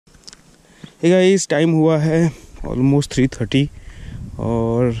Hey guys, time हुआ है almost 3:30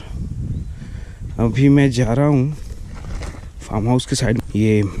 और अभी मैं जा रहा हूँ फार्म हाउस के साइड।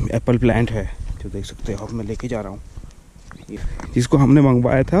 ये एप्पल प्लांट है जो देख सकते हो, अब मैं लेके जा रहा हूँ, जिसको हमने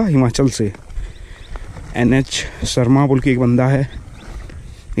मंगवाया था हिमाचल से। NH शर्मा बोल के एक बंदा है,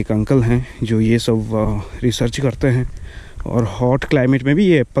 एक अंकल हैं जो ये सब रिसर्च करते हैं और हॉट क्लाइमेट में भी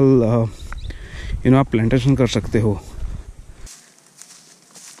ये एप्पल आप प्लांटेशन कर सकते हो।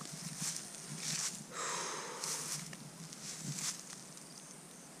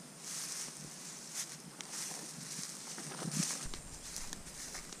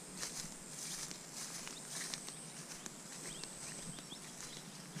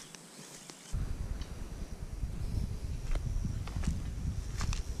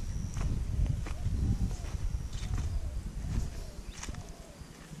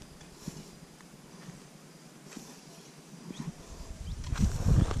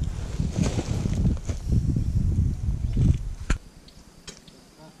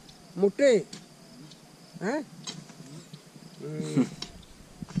 मुट्टे हैं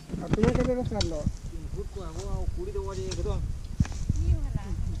तुम्हें केते रस लो फुट को वो पूरी दो वाली एकदम ये वाला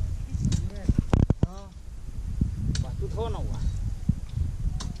हां बात तो ना हुआ।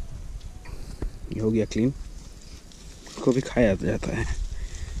 ये हो गया क्लीन, इसको भी खाया जाता है,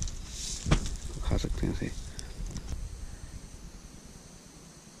 खा सकते हैं इसे।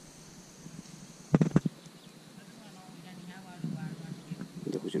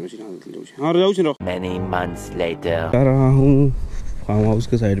 Many months later. जा रहा हूँ फार्म हाउस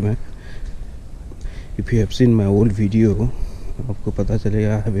के साइड में। If you have seen my old video, आपको पता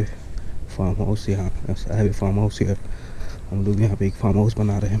चलेगा I have a farm house यहाँ, I have a farm house here। हम लोग यहाँ पे एक फार्म हाउस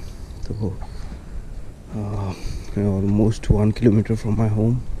बना रहे हैं, तो almost 1 kilometer from my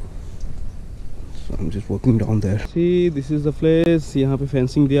home, so I'm just walking down there। See, this is the place। यहाँ पे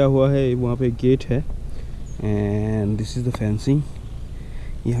फेंसिंग दिया हुआ है, वहाँ पे गेट है and this is the fencing।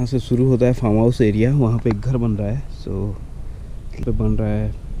 यहाँ से शुरू होता है फार्म हाउस एरिया, वहाँ पे एक घर बन रहा है। सो पे बन रहा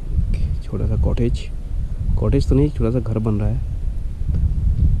है छोटा सा कॉटेज तो नहीं, छोटा सा घर बन रहा है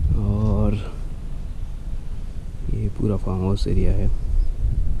और ये पूरा फार्म हाउस एरिया है।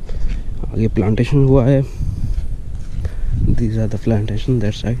 आगे प्लांटेशन हुआ है, these are the plantation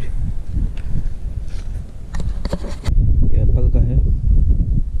that side. ये एप्पल का है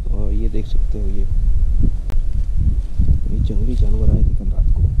और ये देख सकते हो ये जंगली जानवर आए थे कल रात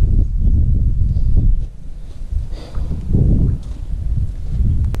को।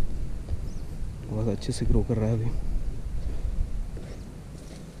 बहुत अच्छे से ग्रो कर रहा है अभी।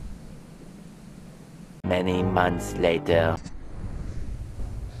 Many months later.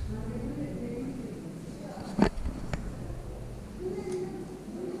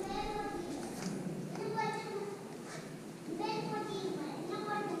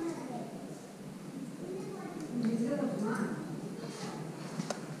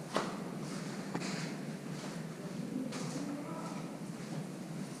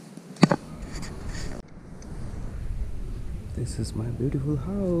 This is my beautiful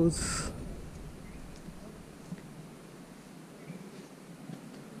house।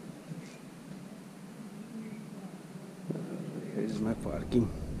 Here is my parking।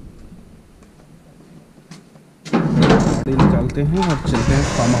 निकालते हैं और चलते हैं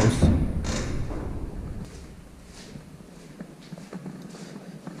फार्म हाउस।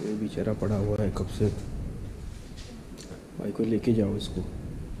 ये बेचारा पड़ा हुआ है कब से, भाई को लेके जाओ इसको।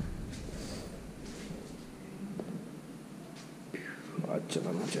 आज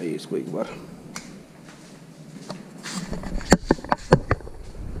चलाना चाहिए इसको एक बार।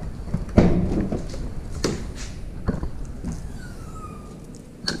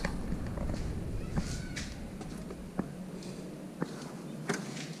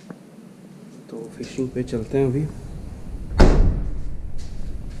 तो फिशिंग पे चलते हैं अभी।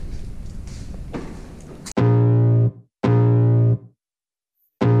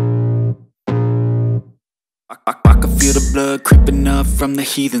 Feel the blood creeping up from the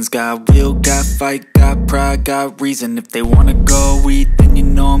heathens. Got will, got fight, got pride, got reason. If they wanna go eat, then you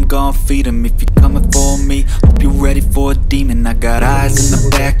know I'm gon' feed them. If you're coming for me, hope you're ready for a demon. I got eyes in the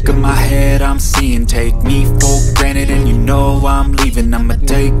back of my head, I'm seeing. Take me for granted and you know I'm leaving. I'ma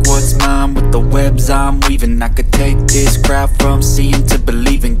take what's mine with the webs I'm weaving. I could take this crowd from seeing to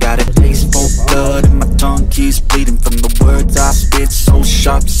believing. Got a taste for blood and my tongue keeps bleeding from the words I spit. So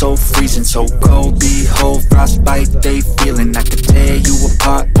sharp, so freezing, so cold. Behold, frostbite they feeling. I could tear you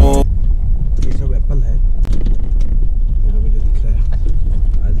apart. Oh, ये सब Apple है यहाँ पे जो दिख रहा है।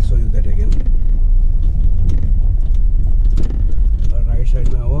 I'll show you that again। Right side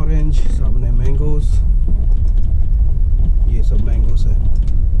में ऑरेंज, सामने मैंगोस, ये सब मैंगोस है।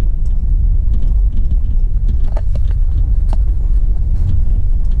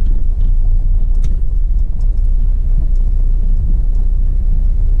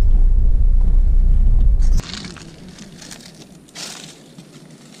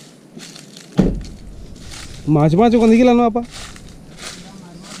 ମାଛ ମାଛ ଗନ୍ଧିକିଲା ନ ବାପା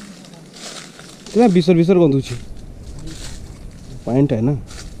क्या बिसर बिसर गंधुची पॉइंट है ना।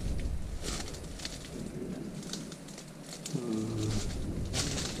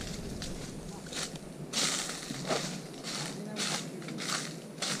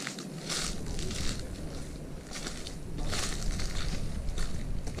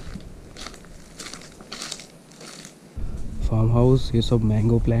 फार्म हाउस, ये सब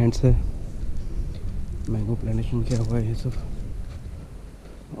मैंगो प्लांट्स है, मैंगो प्लांटेशन किया हुआ है ये सब।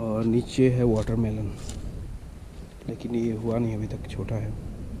 और नीचे है वाटरमेलन, लेकिन ये हुआ नहीं अभी तक, छोटा है।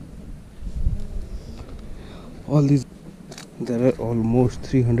 All this there are almost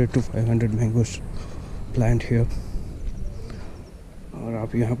 300 to 500 mangoes plant here. और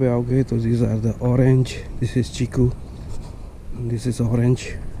आप यहाँ पे आओगे तो these are the orange, this is Chiku, this is orange,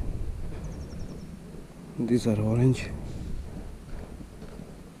 these are orange,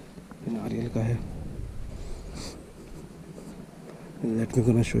 नारियल का है। Let me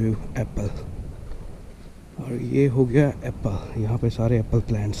gonna show you Apple. और ये हो गया एप्पल, यहाँ पे सारे एप्पल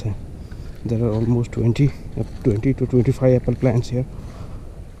प्लांट्स हैं। There are almost 20 to 25 Apple plants here।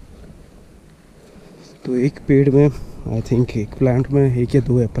 तो एक पेड़ में आई थिंक एक प्लांट में 1 या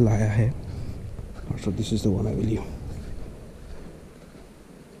 2 एप्पल आया है। और so this is the one I will you.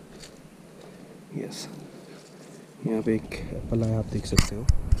 Yes, यहाँ पे एक एप्पल आया, आप देख सकते हो।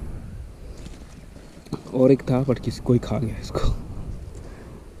 और एक था बट कोई खा गया इसको।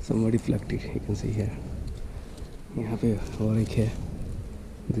 Somebody plucked it, you can see here। यहाँ पे और एक है,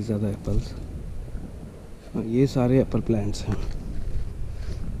 these are the apples। और ये सारे एप्पल प्लांट्स हैं।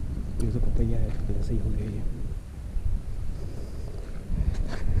 ये तो पपैया है, ऐसे ही हो गया ये।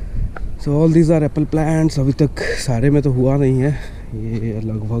 So all these are Apple plants. अभी तक सारे में तो हुआ नहीं है, ये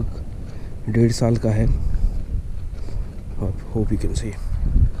लगभग 1.5 साल का है। और hope you can see।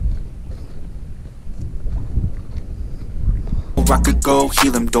 I could go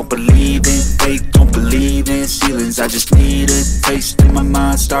heal them. Don't believe in fate, don't believe in ceilings. I just need a taste and my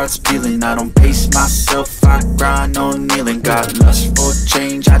mind starts peeling. I don't pace myself, I grind on kneeling. Got lust for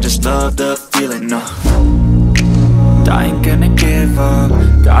change, I just love the feeling. No, I ain't gonna give up.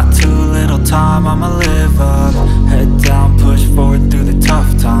 Got too little time, I'ma live up. Head down, push forward through the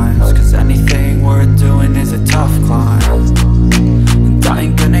tough times. Cause anything worth doing is a tough climb. And I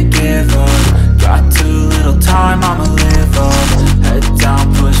ain't gonna give up. Got too little time, I'ma live up. Head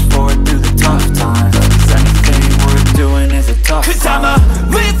down, push forward through the tough times. Cause anything worth doing is a tough climb. Cause I'ma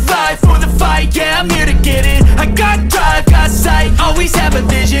live life for the fight, yeah, I'm here to get it. I got drive, got sight, always have a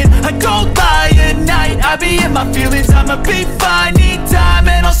vision. I don't lie at night, I be in my feelings. I'ma be fine, need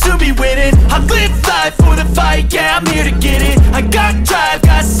time and I'll soon be winning. I live life for the fight, yeah, I'm here to get it. I got drive,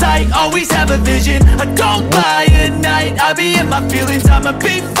 got sight, always have a vision. I don't lie at night, I be in my feelings. I'ma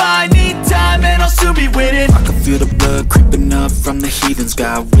be fine, need time and I'll soon be winning. I can feel the blood creeping up from the heathens.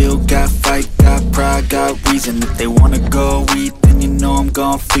 Got will, got fight, got pride, got reason. If they wanna go eat, then you know I'm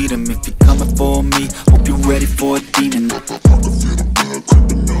gon' feed them. If you're coming for me, hope you're ready for a demon. I can feel the blood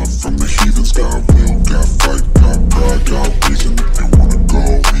creeping up from the heathens. Got will, got fight, got pride, got reason. If they wanna go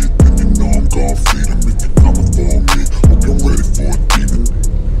eat, then you know I'm gon' feed them. If you're coming for me, hope you're ready for a demon.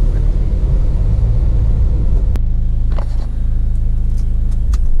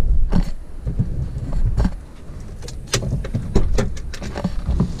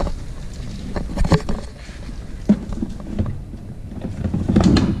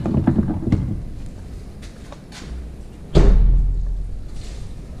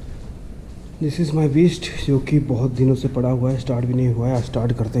 This is my waste, जो कि बहुत दिनों से पड़ा हुआ है, start भी नहीं हुआ है।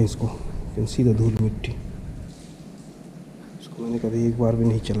 स्टार्ट करते हैं इसको। कैन सी द धूल मिट्टी। इसको मैंने कभी एक बार भी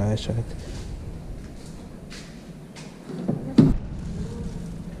नहीं चलाया शायद।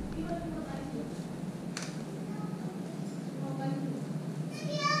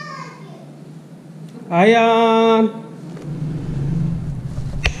 आयान,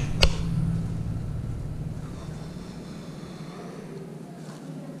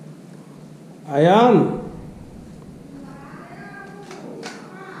 आयान,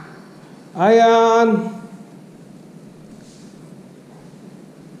 आयान,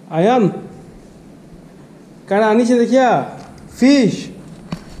 आयान, काना नीचे देखिया fish.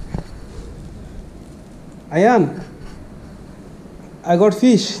 Ayaan, I got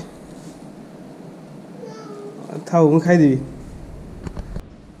fish. था मैं खाई देवी।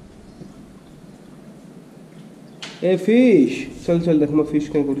 ए फिश, चल चल देख मैं फिश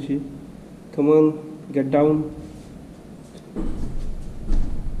क्या करूँ। Come on, get down.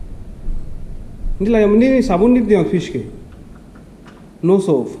 नहीं साबुन नहीं दिया फिश के। No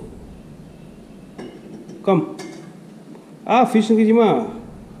soap. Come. फिश की जिमा।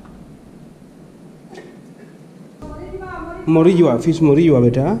 मरीजा फिश मरीजा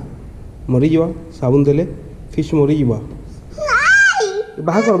बेटा मरीजा साबुन देले फिश मरीजा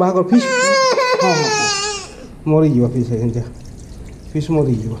बाहर कर फिश हाँ हाँ मरीजा फिश फिश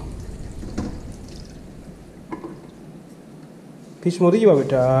मरीजा फिश मरीजा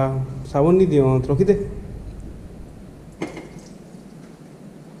बेटा साबुन नहीं दियो रखीदे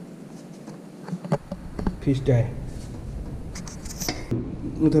फिश डाए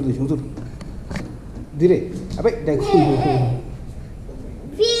उधर देखो उधर धीरे अबे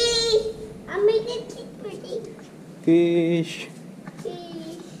फिश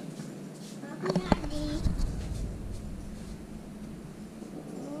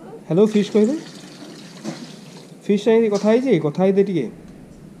हेलो फिश कह दे फिश नहीं कथा दे टिके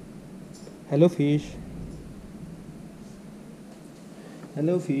hello fish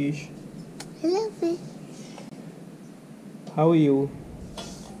hello fish how are you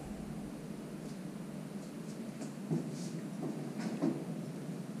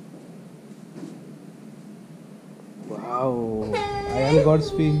Wow, I am God's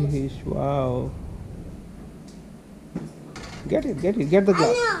fish. Wow. Get the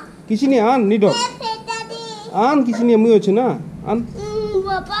glass. Kichi ni an ni dog. An kichi ni amu oche na. An.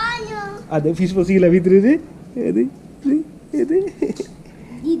 Ade fish posi la vidre de. Ede.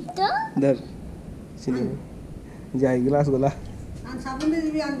 Dito? Dar. Sini. Jai glass gola. An sabun de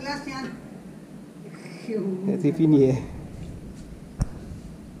dibi an glass ni an. Ete fini hai.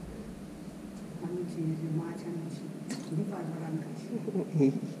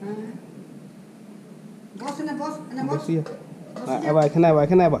 Aba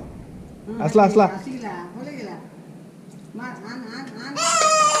kena aba. Asla.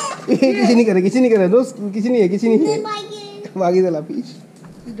 किसी नहीं करे दोस्त किसी नहीं है भागी दला fish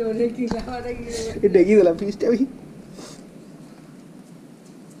डेगी दला फिश अभी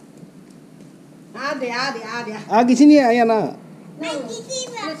आ किसी नहीं आया ना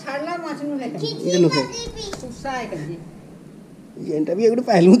ये इंटरव्यू एक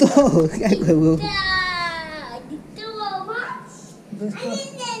पहलू तो क्या करूँ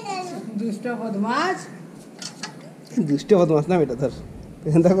दुष्ट बदमाश ना बेटा थर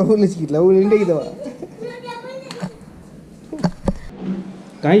एंता को बोले चिल्ला वो लेंडे की दवा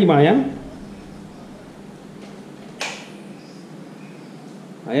कहीं माया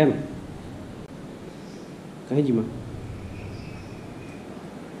आयन कहीं जी माँ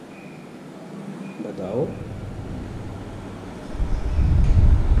बताओ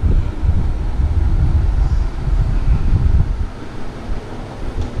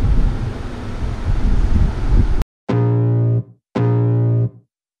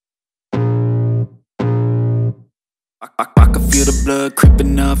I can feel the blood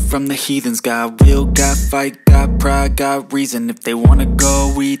creeping up from the heathens. Got will, got fight, got pride, got reason. If they wanna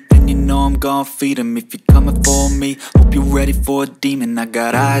go eat, then you know I'm gon' feed them. If you're coming for me, hope you're ready for a demon. I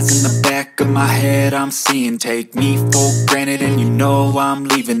got eyes in the back of my head, I'm seeing. Take me for granted and you know I'm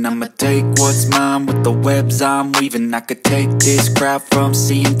leaving. I'ma take what's mine with the webs I'm weaving. I could take this crowd from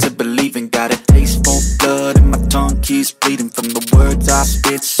seeing to believing. Got a taste for blood and my tongue keeps bleeding. From the words I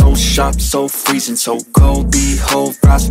spit, so sharp, so freezing. So cold, behold, frost